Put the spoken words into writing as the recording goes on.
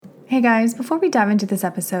Hey guys, before we dive into this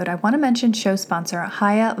episode, I want to mention show sponsor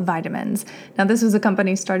Hiya Vitamins. Now, this was a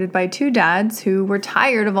company started by two dads who were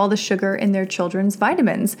tired of all the sugar in their children's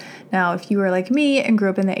vitamins. Now, if you were like me and grew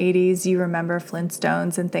up in the 80s, you remember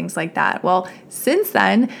Flintstones and things like that. Well, since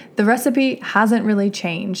then, the recipe hasn't really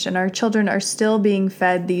changed, and our children are still being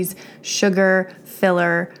fed these sugar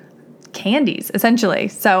filler candies, essentially.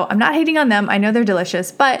 So I'm not hating on them. I know they're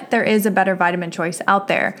delicious, but there is a better vitamin choice out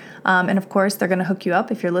there. And of course, they're going to hook you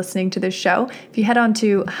up if you're listening to this show. If you head on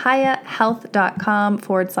to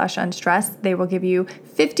hiyahealth.com/unstressed, they will give you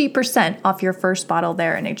 50% off your first bottle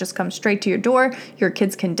there. And it just comes straight to your door. Your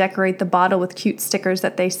kids can decorate the bottle with cute stickers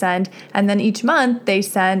that they send. And then each month they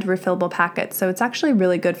send refillable packets. So it's actually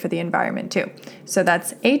really good for the environment too. So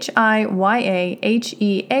that's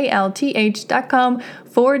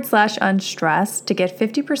hiyahealth.com/unstressed to get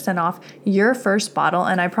 50% off your first bottle.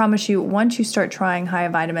 And I promise you, once you start trying Hiya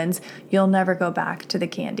Vitamins, you'll never go back to the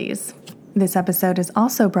candies. This episode is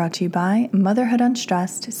also brought to you by Motherhood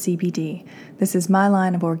Unstressed CBD. This is my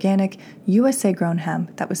line of organic, USA-grown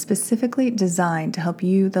hemp that was specifically designed to help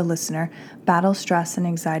you, the listener, battle stress and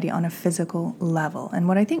anxiety on a physical level. And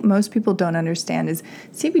what I think most people don't understand is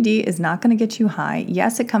CBD is not going to get you high.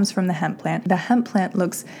 Yes, it comes from the hemp plant. The hemp plant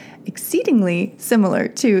looks exceedingly similar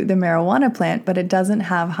to the marijuana plant, but it doesn't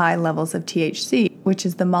have high levels of THC, which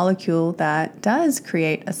is the molecule that does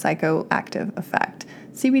create a psychoactive effect.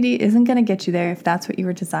 CBD isn't going to get you there if that's what you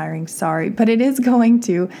were desiring, sorry, but it is going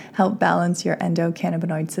to help balance your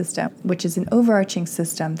endocannabinoid system, which is an overarching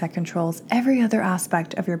system that controls every other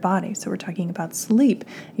aspect of your body. So we're talking about sleep,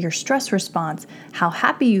 your stress response, how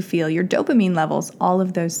happy you feel, your dopamine levels, all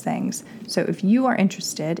of those things. So if you are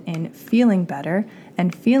interested in feeling better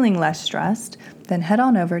and feeling less stressed, then head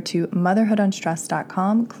on over to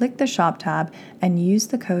motherhoodunstressed.com, click the shop tab, and use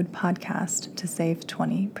the code podcast to save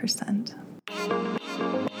 20%.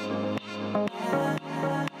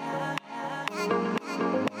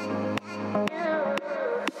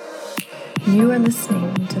 You are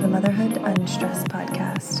listening to the Motherhood Unstressed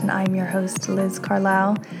podcast, and I'm your host, Liz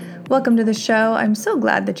Carlisle. Welcome to the show. I'm so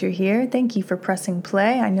glad that you're here. Thank you for pressing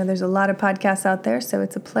play. I know there's a lot of podcasts out there, so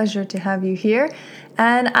it's a pleasure to have you here.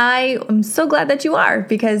 And I am so glad that you are,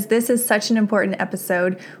 because this is such an important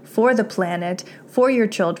episode for the planet, for your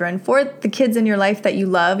children, for the kids in your life that you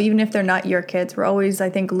love, even if they're not your kids. We're always, I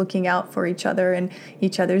think, looking out for each other and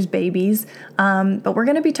each other's babies. But we're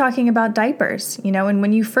going to be talking about diapers, and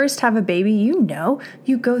when you first have a baby, you go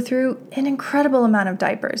through an incredible amount of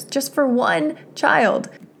diapers just for one child.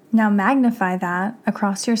 Now magnify that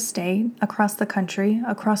across your state, across the country,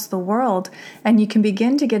 across the world, and you can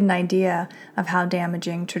begin to get an idea of how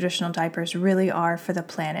damaging traditional diapers really are for the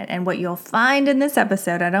planet. And what you'll find in this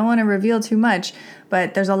episode, I don't want to reveal too much,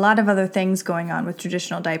 but there's a lot of other things going on with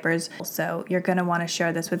traditional diapers. So you're going to want to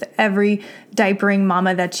share this with every diapering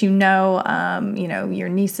mama that you know, your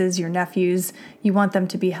nieces, your nephews. You want them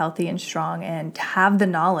to be healthy and strong and have the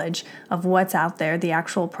knowledge of what's out there, the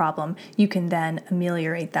actual problem. You can then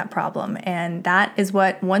ameliorate that problem. And that is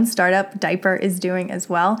what one startup, Diaper, is doing as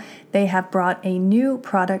well. They have brought a new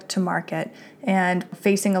product to market, and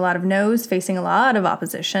facing a lot of no's, facing a lot of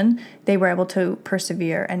opposition, they were able to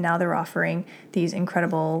persevere, and now they're offering these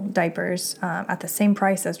incredible diapers at the same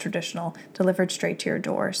price as traditional, delivered straight to your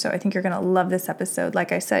door. So I think you're going to love this episode.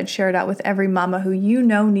 Like I said, share it out with every mama who you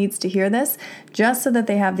know needs to hear this, just so that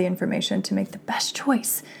they have the information to make the best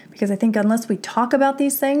choice. Because I think unless we talk about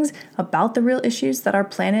these things, about the real issues that our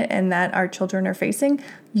planet and that our children are facing,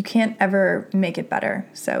 you can't ever make it better.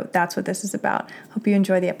 So that's what this is about. Hope you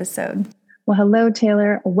enjoy the episode. Well, hello,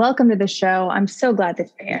 Taylor. Welcome to the show. I'm so glad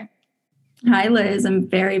that you're here. Hi, Liz. I'm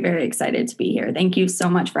very, very excited to be here. Thank you so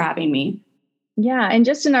much for having me. Yeah. And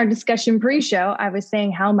just in our discussion pre-show, I was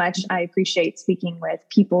saying how much I appreciate speaking with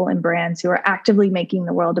people and brands who are actively making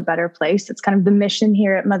the world a better place. It's kind of the mission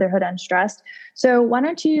here at Motherhood Unstressed. So why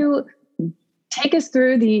don't you take us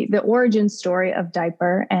through the origin story of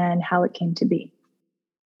Diaper and how it came to be?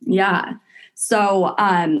 Yeah. So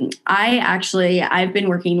I've been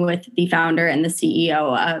working with the founder and the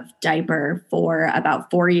CEO of Diaper for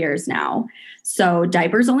about 4 years now. So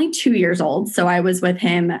Diaper's only 2 years old. So I was with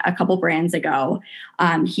him a couple brands ago.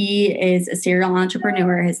 He is a serial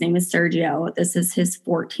entrepreneur. His name is Sergio. This is his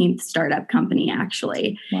 14th startup company,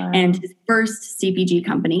 actually, Wow. and his first CPG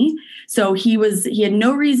company. So he had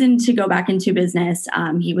no reason to go back into business.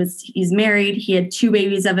 He's married. He had 2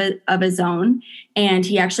 babies of his own, and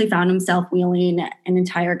he actually found himself wheeling an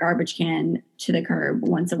entire garbage can to the curb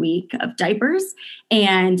once a week of diapers.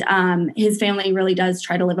 And his family really does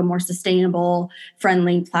try to live a more sustainable,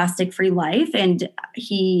 friendly, plastic-free life. And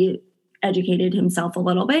he educated himself a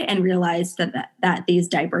little bit and realized that these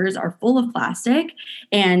diapers are full of plastic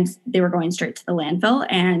and they were going straight to the landfill.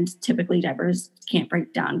 And typically diapers can't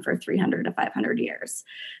break down for 300 to 500 years.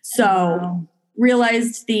 So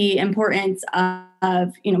realized the importance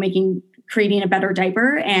of creating a better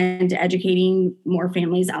diaper and educating more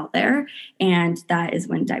families out there. And that is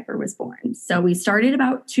when Diaper was born. So we started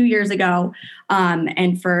about 2 years ago.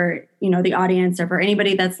 And for, the audience or for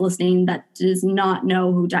anybody that's listening that does not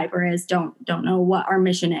know who Diaper is, don't know what our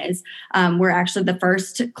mission is. We're actually the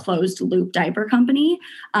first closed loop diaper company.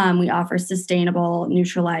 We offer sustainable,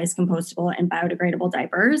 neutralized, compostable, and biodegradable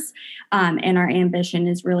diapers. And our ambition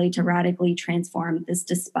is really to radically transform this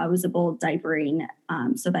disposable diapering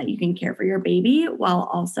so that you can care for your baby while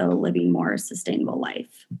also living more sustainable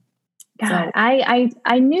life. God, so,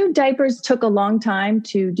 I knew diapers took a long time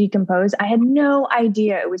to decompose. I had no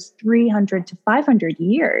idea it was 300 to 500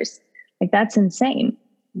 years. Like, that's insane.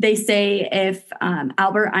 They say if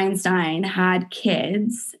Albert Einstein had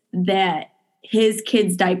kids, that his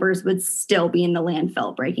kids' diapers would still be in the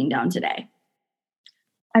landfill breaking down today.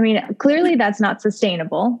 I mean, clearly that's not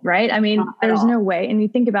sustainable, right? I mean, there's no way. And you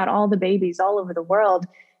think about all the babies all over the world.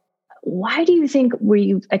 Why do you think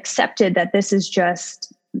we've accepted that this is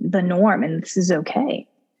just the norm and this is okay?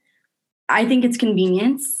 I think it's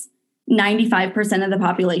convenience. 95% of the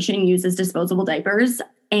population uses disposable diapers.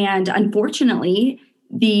 And unfortunately,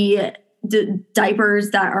 the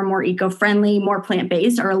diapers that are more eco-friendly, more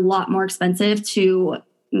plant-based are a lot more expensive to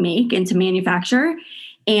make and to manufacture.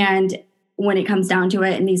 And when it comes down to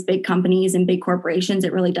it, in these big companies and big corporations,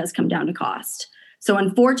 it really does come down to cost. So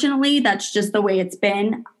unfortunately, that's just the way it's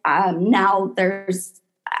been. Now even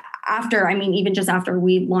just after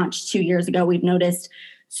we launched 2 years ago, we've noticed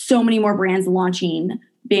so many more brands launching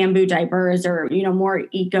bamboo diapers or, more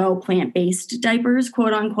eco plant-based diapers,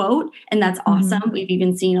 quote unquote. And that's awesome. We've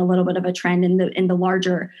even seen a little bit of a trend in the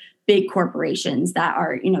larger big corporations that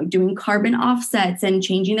are, doing carbon offsets and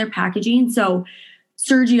changing their packaging. So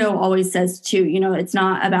Sergio always says too, it's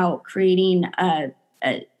not about creating a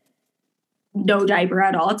no diaper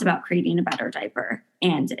at all. It's about creating a better diaper.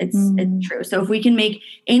 And it's true. So if we can make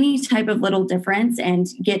any type of little difference and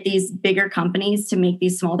get these bigger companies to make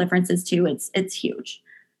these small differences too, it's huge.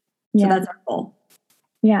 So that's our goal.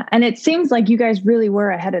 Yeah. And it seems like you guys really were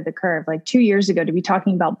ahead of the curve, like 2 years ago, to be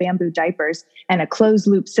talking about bamboo diapers and a closed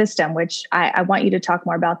loop system, which I want you to talk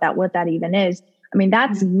more about that, what that even is. I mean,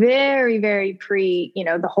 that's very, very pre,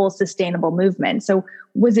 the whole sustainable movement. So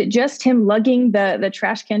was it just him lugging the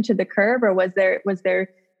trash can to the curb, or was there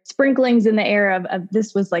sprinklings in the air of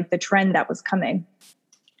this was like the trend that was coming?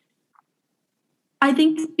 I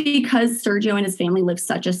think because Sergio and his family lived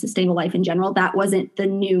such a sustainable life in general, that wasn't the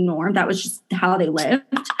new norm. That was just how they lived.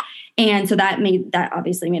 And so that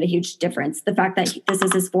obviously made a huge difference. The fact that this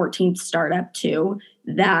is his 14th startup too,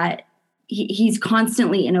 that he's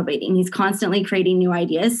constantly innovating. He's constantly creating new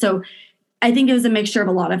ideas. So I think it was a mixture of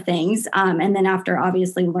a lot of things. And then after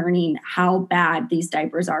obviously learning how bad these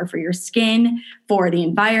diapers are for your skin, for the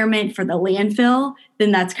environment, for the landfill,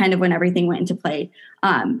 then that's kind of when everything went into play.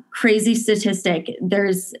 Crazy statistic.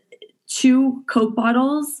 There's 2 Coke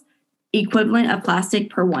bottles equivalent of plastic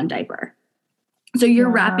per 1 diaper. So you're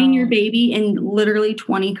wrapping your baby in literally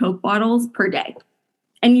 20 Coke bottles per day.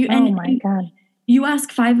 And God. You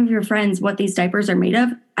ask 5 of your friends what these diapers are made of.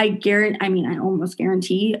 I almost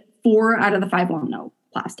guarantee 4 out of the 5 won't know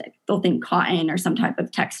plastic. They'll think cotton or some type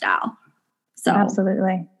of textile. So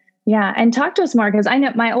absolutely. Yeah. And talk to us more, because I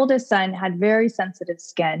know my oldest son had very sensitive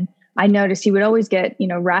skin. I noticed he would always get,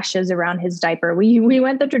 rashes around his diaper. We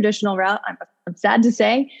went the traditional route. I'm sad to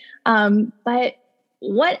say. But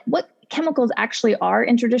what chemicals actually are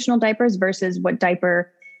in traditional diapers versus what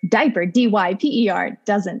diaper, DYPER,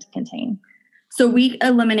 doesn't contain? So we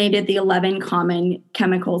eliminated the 11 common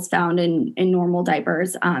chemicals found in normal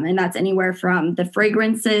diapers. And that's anywhere from the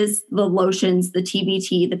fragrances, the lotions, the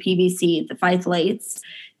TBT, the PVC, the phthalates.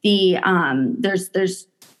 There's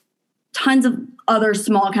tons of other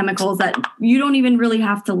small chemicals that you don't even really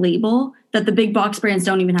have to label, that the big box brands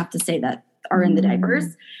don't even have to say that are in the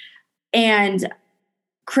diapers. And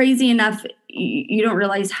crazy enough, you don't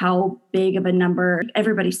realize how big of a number.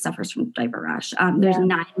 Everybody suffers from diaper rash. There's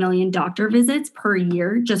 9 million doctor visits per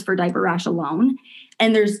year just for diaper rash alone.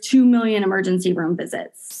 And there's 2 million emergency room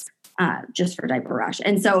visits just for diaper rash.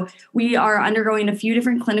 And so we are undergoing a few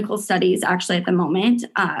different clinical studies actually at the moment.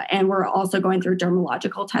 And we're also going through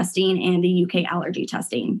dermatological testing and the UK allergy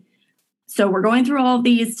testing. So we're going through all of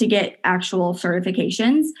these to get actual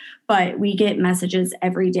certifications, but we get messages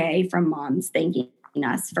every day from moms thanking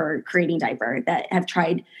us for creating diaper that have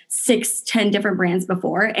tried 6-10 different brands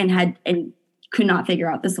before and could not figure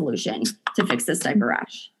out the solution to fix this diaper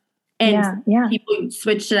rash. And people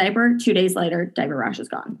switch to diaper, 2 days later, diaper rash is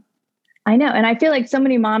gone. I know. And I feel like so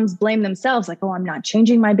many moms blame themselves, like, oh, I'm not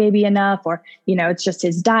changing my baby enough, or, it's just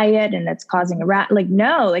his diet and it's causing a rat. Like,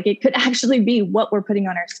 no, like it could actually be what we're putting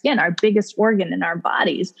on our skin. Our biggest organ in our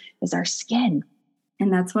bodies is our skin.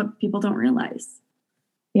 And that's what people don't realize.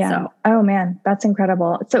 Yeah. So. Oh man, that's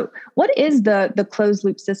incredible. So what is the closed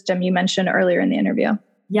loop system you mentioned earlier in the interview?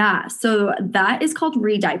 Yeah. So that is called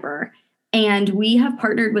ReDiaper. And we have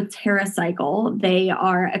partnered with TerraCycle. They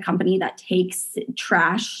are a company that takes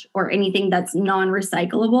trash or anything that's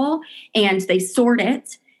non-recyclable and they sort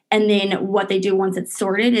it. And then what they do once it's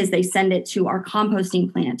sorted is they send it to our composting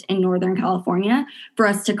plant in Northern California for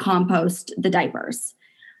us to compost the diapers.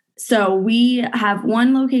 So we have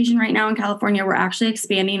one location right now in California. We're actually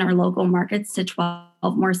expanding our local markets to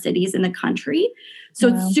 12 more cities in the country. So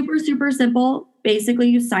It's super, super simple. Basically,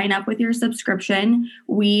 you sign up with your subscription.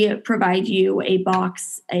 We provide you a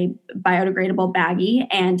box, a biodegradable baggie,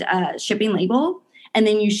 and a shipping label. And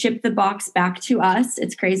then you ship the box back to us.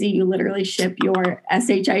 It's crazy. You literally ship your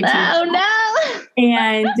SHIT. Oh, no.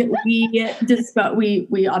 And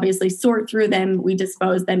we obviously sort through them, we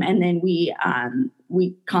dispose them, and then we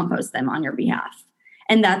compost them on your behalf.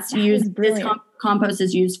 And that's used. This compost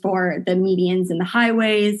is used for the medians and the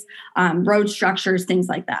highways, road structures, things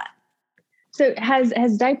like that. So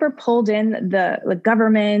has Diaper pulled in the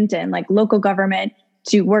government and like local government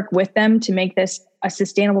to work with them to make this a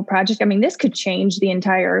sustainable project? I mean, this could change the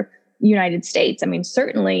entire United States. I mean,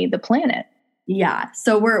 certainly the planet. Yeah.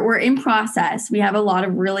 So we're in process. We have a lot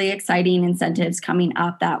of really exciting incentives coming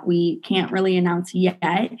up that we can't really announce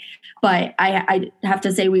yet. But I have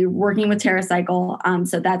to say we're working with TerraCycle.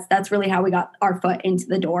 So that's really how we got our foot into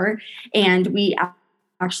the door. And we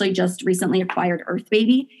actually just recently acquired Earth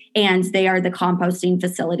Baby, and they are the composting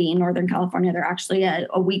facility in Northern California. They're actually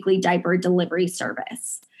a weekly diaper delivery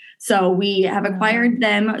service. So we have acquired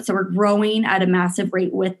them. So we're growing at a massive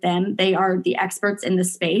rate with them. They are the experts in the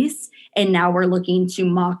space. And now we're looking to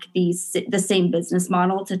mock the same business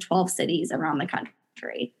model to 12 cities around the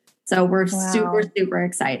country. So we're super, super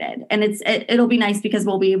excited. And it'll be nice because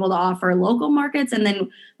we'll be able to offer local markets. And then,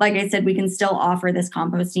 like I said, we can still offer this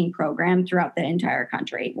composting program throughout the entire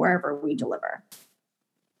country, wherever we deliver.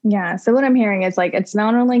 Yeah. So what I'm hearing is like, it's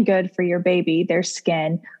not only good for your baby, their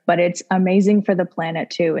skin, but it's amazing for the planet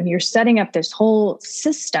too. And you're setting up this whole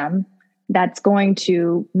system that's going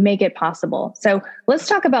to make it possible. So let's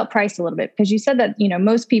talk about price a little bit, because you said that,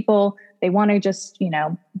 most people, they want to just,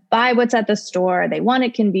 buy what's at the store. They want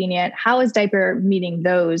it convenient. How is Diaper meeting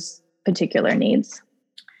those particular needs?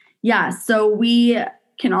 Yeah. So we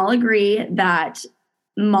can all agree that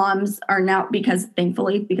moms are now,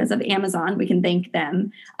 thankfully, because of Amazon, we can thank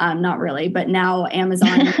them. Not really, but now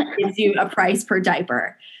Amazon gives you a price per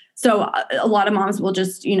diaper. So a lot of moms will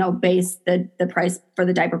just, base the price for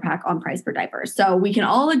the diaper pack on price per diaper. So we can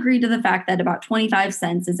all agree to the fact that about 25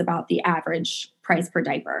 cents is about the average price per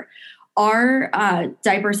diaper. Our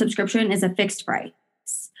diaper subscription is a fixed price.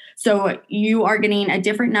 So you are getting a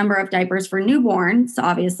different number of diapers for newborns,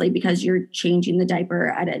 obviously, because you're changing the diaper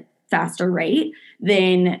at a faster rate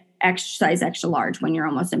than size extra large when you're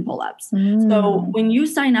almost in pull-ups. So when you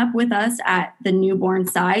sign up with us at the newborn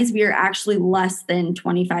size, we are actually less than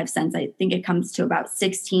 25 cents. I think it comes to about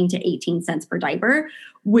 16 to 18 cents per diaper,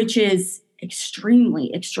 which is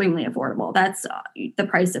extremely, extremely affordable. That's the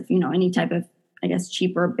price of, any type of, I guess,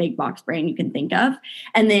 cheaper big box brand you can think of.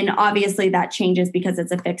 And then obviously that changes because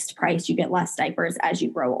it's a fixed price. You get less diapers as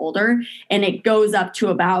you grow older, and it goes up to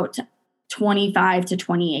about 25 to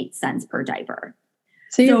 28 cents per diaper.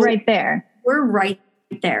 So you're right there. We're right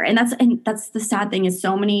there. And that's the sad thing is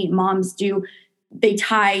so many moms they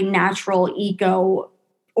tie natural, eco,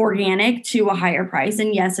 organic to a higher price.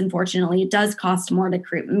 And yes, unfortunately, it does cost more to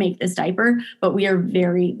make this diaper, but we are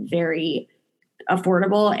very, very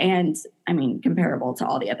affordable and comparable to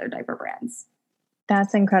all the other diaper brands.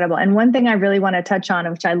 That's incredible. And one thing I really want to touch on,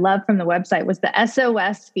 which I love from the website, was the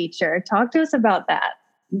SOS feature. Talk to us about that.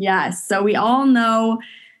 Yes. So we all know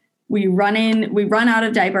we run out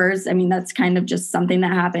of diapers. That's kind of just something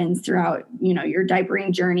that happens throughout, your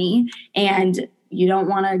diapering journey. And you don't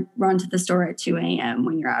want to run to the store at 2 a.m.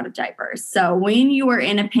 when you're out of diapers. So when you are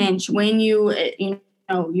in a pinch, when you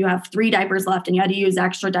you have 3 diapers left and you had to use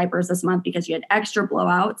extra diapers this month because you had extra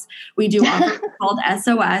blowouts, we do offer called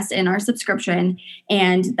SOS in our subscription.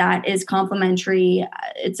 And that is complimentary.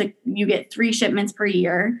 You get 3 shipments per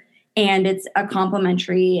year, and it's a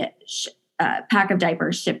complimentary pack of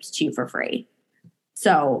diapers shipped to you for free.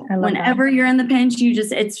 So whenever you're in the pinch,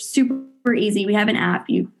 it's super easy. We have an app.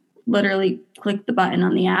 You literally click the button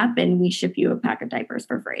on the app and we ship you a pack of diapers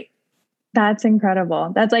for free. That's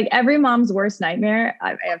incredible. That's like every mom's worst nightmare.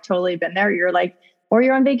 I've totally been there. You're like, or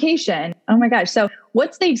you're on vacation. Oh my gosh. So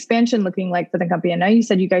what's the expansion looking like for the company? I know you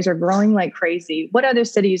said you guys are growing like crazy. What other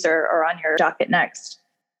cities are on your docket next?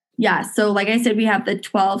 Yeah. So like I said, we have the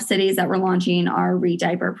 12 cities that we're launching our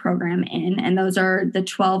Rediaper program in. And those are the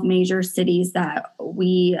 12 major cities that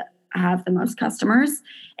we have the most customers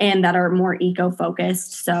and that are more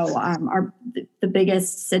eco-focused. So the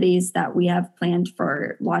biggest cities that we have planned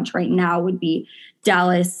for launch right now would be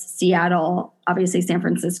Dallas, Seattle, obviously San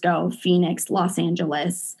Francisco, Phoenix, Los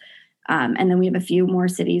Angeles. And then we have a few more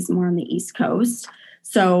cities more on the East Coast.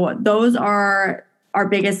 So those are our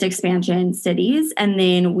biggest expansion cities. And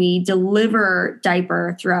then we deliver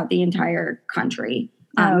diaper throughout the entire country.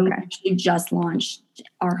 We actually just launched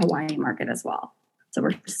our Hawaii market as well. So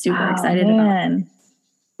we're super excited about it.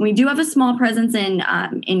 We do have a small presence in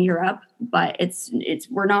Europe, but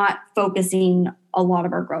we're not focusing a lot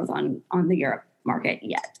of our growth on the Europe market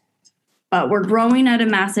yet. But we're growing at a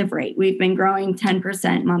massive rate. We've been growing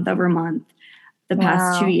 10% month over month the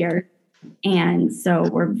past 2 years. And so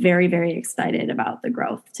we're very, very excited about the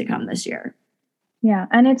growth to come this year. Yeah.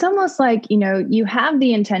 And it's almost like, you have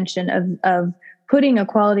the intention of putting a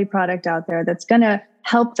quality product out there that's going to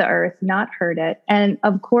help the earth, not hurt it. And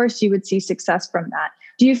of course, you would see success from that.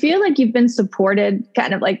 Do you feel like you've been supported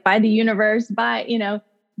kind of like by the universe, by,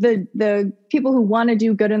 the people who want to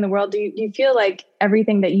do good in the world? Do you feel like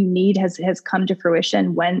everything that you need has come to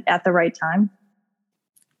fruition when at the right time?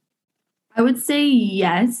 I would say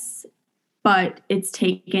yes, but it's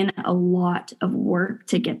taken a lot of work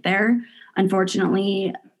to get there.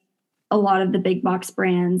 Unfortunately, a lot of the big box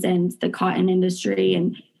brands and the cotton industry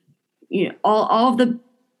and all of the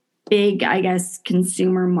big, I guess,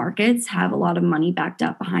 consumer markets have a lot of money backed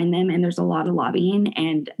up behind them, and there's a lot of lobbying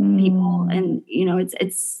and people, and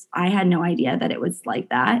it's I had no idea that it was like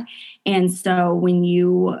that. And so when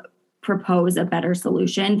you propose a better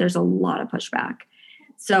solution, there's a lot of pushback.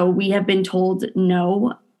 So we have been told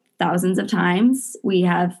no thousands of times. We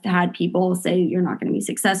have had people say you're not going to be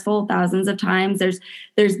successful thousands of times.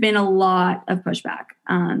 There's been a lot of pushback.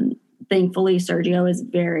 Thankfully, Sergio is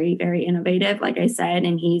very, very innovative, like I said,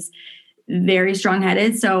 and he's very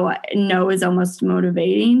strong-headed. So no is almost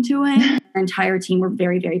motivating to him. Our entire team, we're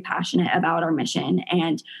very, very passionate about our mission,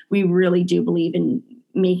 and we really do believe in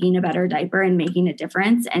making a better diaper and making a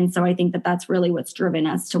difference. And so I think that that's really what's driven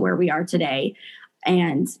us to where we are today.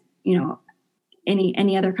 And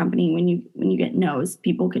any other company, when you get no's,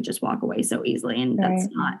 people could just walk away so easily, and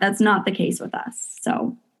that's not the case with us.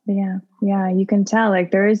 So. Yeah, you can tell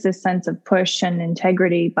like there is this sense of push and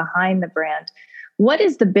integrity behind the brand. What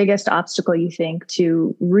is the biggest obstacle you think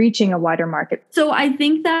to reaching a wider market? So I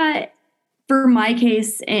think that for my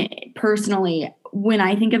case personally, when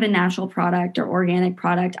I think of a natural product or organic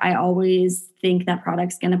product, I always think that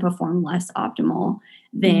product's going to perform less optimal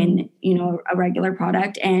than, a regular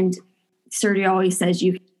product. And Sergio always says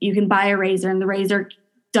you can buy a razor and the razor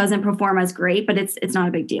doesn't perform as great, but it's not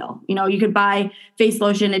a big deal. You could buy face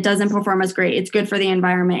lotion. It doesn't perform as great. It's good for the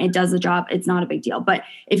environment. It does the job. It's not a big deal. But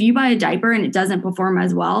if you buy a diaper and it doesn't perform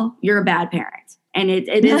as well, you're a bad parent. And it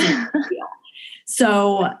isn't a big deal.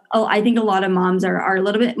 So I think a lot of moms are a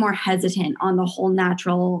little bit more hesitant on the whole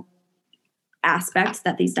natural aspects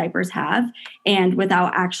that these diapers have. And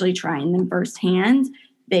without actually trying them firsthand,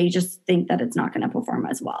 they just think that it's not going to perform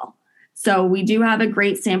as well. So we do have a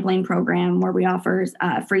great sampling program where we offer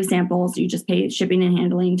free samples. You just pay shipping and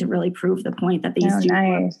handling to really prove the point that these do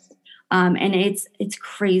work. And it's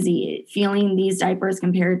crazy feeling these diapers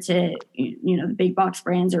compared to the big box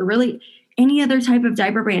brands or really any other type of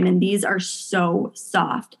diaper brand. And these are so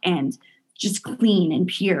soft and just clean and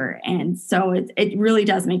pure. And so it really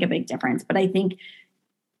does make a big difference. But I think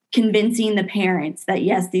convincing the parents that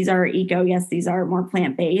yes, these are eco, yes, these are more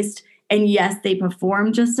plant-based, and yes, they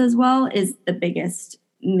perform just as well is the biggest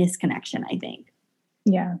misconnection, I think.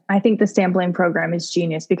 Yeah, I think the sampling program is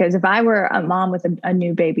genius because if I were a mom with a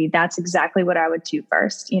new baby, that's exactly what I would do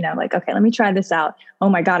first. Okay, let me try this out. Oh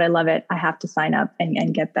my God, I love it. I have to sign up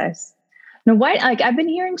and get this. Now, I've been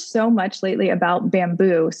hearing so much lately about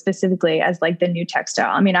bamboo specifically as like the new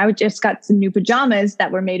textile. I mean, I just got some new pajamas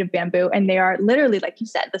that were made of bamboo and they are literally, like you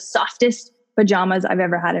said, the softest pajamas I've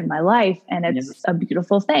ever had in my life. And it's a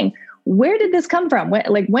beautiful thing. Where did this come from?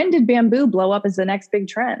 When did bamboo blow up as the next big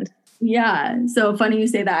trend? Yeah. So funny you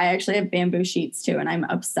say that. I actually have bamboo sheets too, and I'm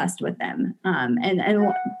obsessed with them.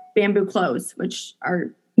 And bamboo clothes, which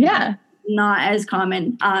are not as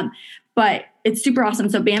common. But it's super awesome.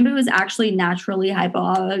 So bamboo is actually naturally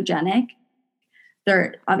hypoallergenic.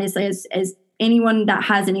 They're obviously as anyone that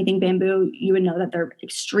has anything bamboo, you would know that they're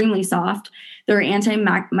extremely soft. They're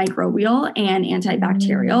antimicrobial and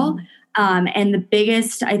antibacterial. And the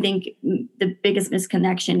biggest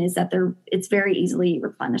misconnection is that it's very easily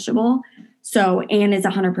replenishable. So, and it's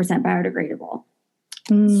 100% biodegradable.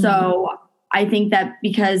 So I think that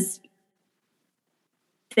because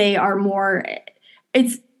they are more,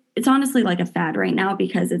 it's honestly like a fad right now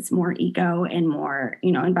because it's more eco and more,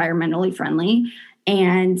 environmentally friendly.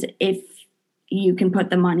 And if you can put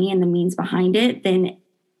the money and the means behind it, then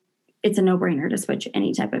it's a no-brainer to switch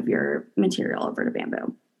any type of your material over to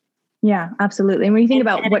bamboo. Yeah, absolutely. And when you think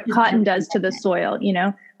about what cotton does to the soil,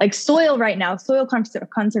 like soil right now, soil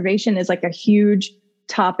conservation is like a huge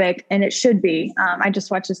topic, and it should be. I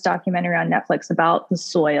just watched this documentary on Netflix about the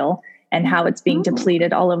soil and how it's being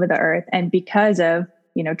depleted all over the earth. And because of,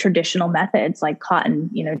 traditional methods like cotton,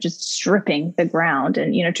 just stripping the ground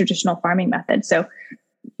and, traditional farming methods. So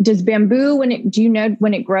does bamboo, when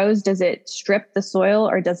it grows, does it strip the soil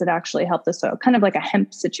or does it actually help the soil? Kind of like a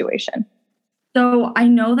hemp situation. So I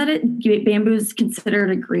know that bamboo is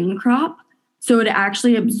considered a green crop. So it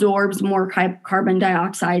actually absorbs more carbon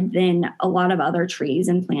dioxide than a lot of other trees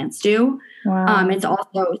and plants do. Wow.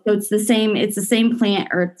 It's the same plant,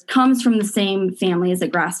 or it comes from the same family as a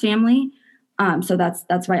grass family. So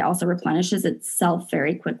that's why it also replenishes itself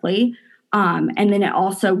very quickly. And then it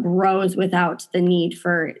also grows without the need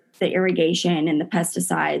for the irrigation and the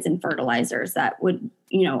pesticides and fertilizers that would,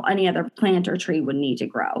 any other plant or tree would need to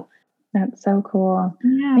grow. That's so cool.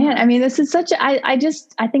 Yeah. Man, I mean, this is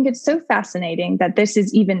I think it's so fascinating that this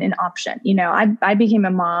is even an option. I became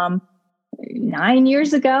a mom 9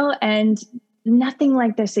 years ago and nothing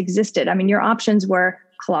like this existed. I mean, your options were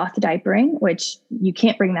cloth diapering, which you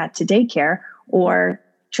can't bring that to daycare, or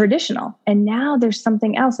traditional. And now there's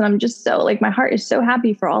something else. And I'm just so my heart is so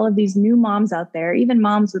happy for all of these new moms out there, even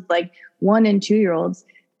moms with 1 and 2 year olds,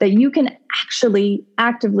 that you can actually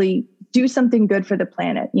actively do something good for the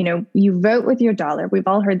planet. You vote with your dollar. We've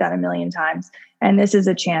all heard that a million times. And this is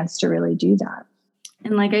a chance to really do that.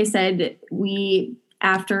 And like I said,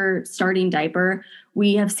 after starting Diaper,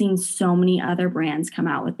 we have seen so many other brands come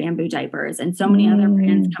out with bamboo diapers and so many other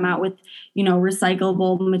brands come out with,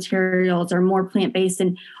 recyclable materials or more plant-based.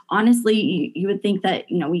 And honestly, you would think that,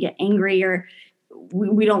 we get angry or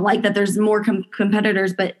we don't like that there's more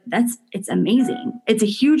competitors, but it's amazing. It's a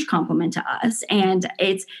huge compliment to us. And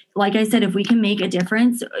it's, like I said, if we can make a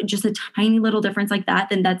difference, just a tiny little difference like that,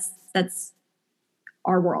 then that's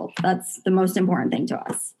our world. That's the most important thing to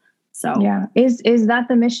us. So yeah. Is that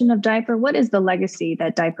the mission of Diaper? What is the legacy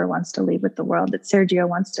that Diaper wants to leave with the world, that Sergio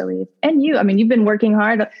wants to leave? And you, I mean, you've been working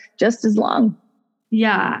hard just as long.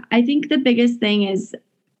 Yeah. I think the biggest thing is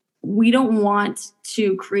we don't want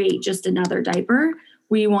to create just another diaper.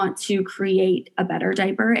 We want to create a better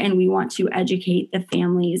diaper, and we want to educate the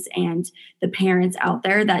families and the parents out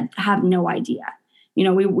there that have no idea.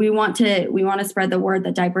 We want to spread the word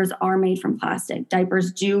that diapers are made from plastic.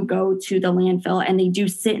 Diapers do go to the landfill, and they do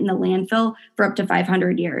sit in the landfill for up to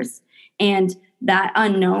 500 years. And that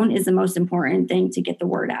unknown is the most important thing to get the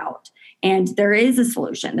word out. And there is a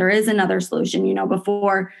solution. There is another solution.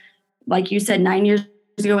 Before, like you said, 9 years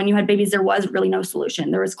ago when you had babies, there was really no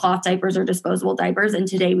solution. There was cloth diapers or disposable diapers. And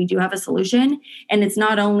today we do have a solution. And it's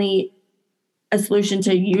not only a solution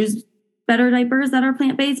to use better diapers that are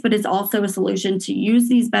plant-based, but it's also a solution to use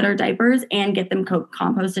these better diapers and get them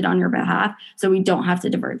composted on your behalf, so we don't have to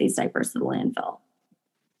divert these diapers to the landfill.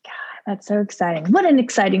 God, that's so exciting. What an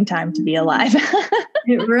exciting time to be alive.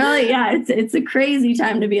 It really, yeah, it's a crazy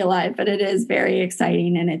time to be alive, but it is very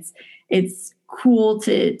exciting, and it's cool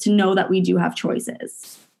to know that we do have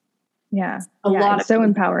choices. Yeah. A lot of so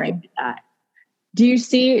empowering. That. Do you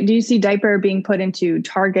see Diaper being put into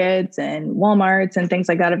Targets and Walmarts and things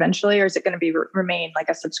like that eventually, or is it going to remain like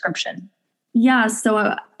a subscription? Yeah.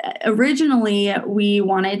 So originally we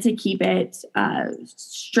wanted to keep it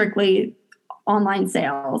strictly online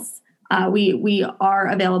sales. We are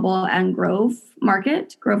available on Grove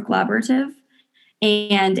Collaborative,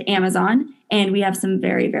 and Amazon. And we have some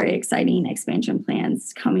very, very exciting expansion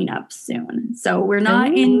plans coming up soon. So we're not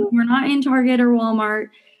in Target or Walmart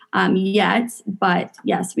yet, but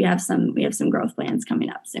yes, we have some growth plans coming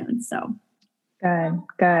up soon. So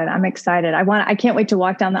good. I'm excited. I can't wait to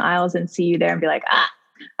walk down the aisles and see you there and be like,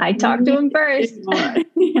 I talked to him first.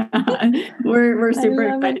 Yeah, we're super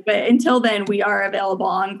excited. But until then, we are available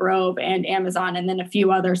on Grove and Amazon, and then a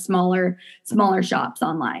few other smaller shops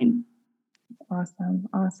online.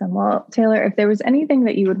 Awesome. Well, Taylor, if there was anything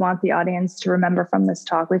that you would want the audience to remember from this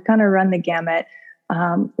talk, we've kind of run the gamut.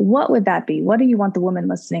 What would that be? What do you want the woman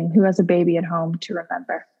listening who has a baby at home to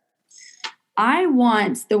remember? I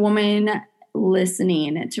want the woman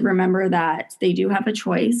listening to remember that they do have a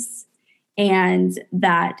choice, and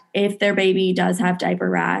that if their baby does have diaper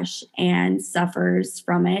rash and suffers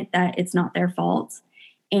from it, that it's not their fault,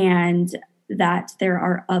 and that there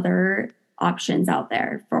are other options out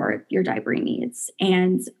there for your diapering needs,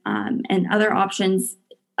 and other options,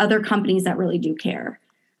 other companies that really do care.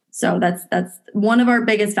 So that's one of our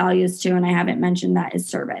biggest values too. And I haven't mentioned that is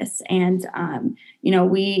service. And,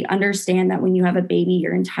 we understand that when you have a baby,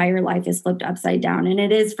 your entire life is flipped upside down, and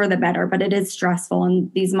it is for the better, but it is stressful.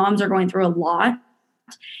 And these moms are going through a lot,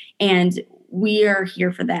 and we are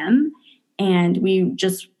here for them. And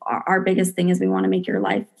our biggest thing is we want to make your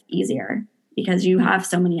life easier, because you have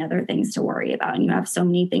so many other things to worry about, and you have so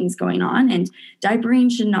many things going on, and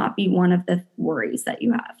diapering should not be one of the worries that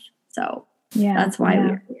you have. So that's why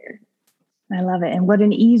we're here. I love it. And what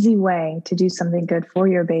an easy way to do something good for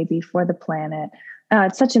your baby, for the planet.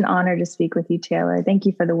 It's such an honor to speak with you, Taylor. Thank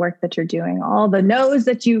you for the work that you're doing, all the no's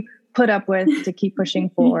that you put up with to keep pushing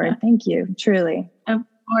forward. Yeah. Thank you, truly. Of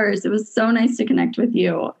course. It was so nice to connect with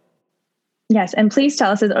you. Yes. And please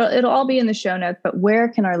tell us, it'll all be in the show notes, but where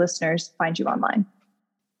can our listeners find you online?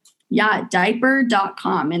 Yeah,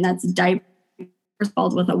 Dyper.com. And that's diaper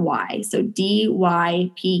spelled with a Y. So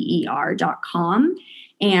DYPER.com.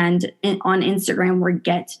 And on Instagram, we're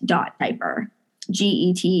get.diaper,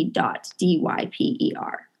 get.dyper.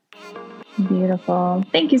 Beautiful.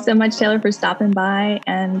 Thank you so much, Taylor, for stopping by.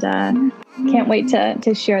 And can't wait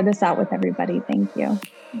to share this out with everybody. Thank you.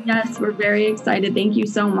 Yes, we're very excited. Thank you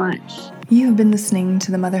so much. You have been listening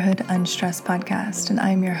to the Motherhood Unstressed podcast, and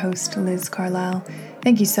I'm your host, Liz Carlisle.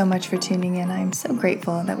 Thank you so much for tuning in. I'm so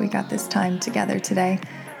grateful that we got this time together today.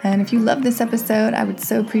 And if you love this episode, I would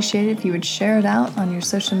so appreciate it if you would share it out on your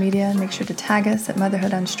social media. Make sure to tag us at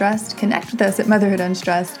Motherhood Unstressed. Connect with us at Motherhood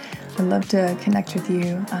Unstressed. I'd love to connect with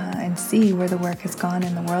you and see where the work has gone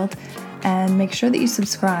in the world. And make sure that you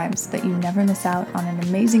subscribe so that you never miss out on an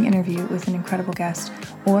amazing interview with an incredible guest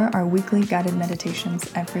or our weekly guided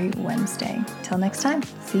meditations every Wednesday. Till next time,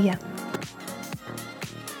 see ya.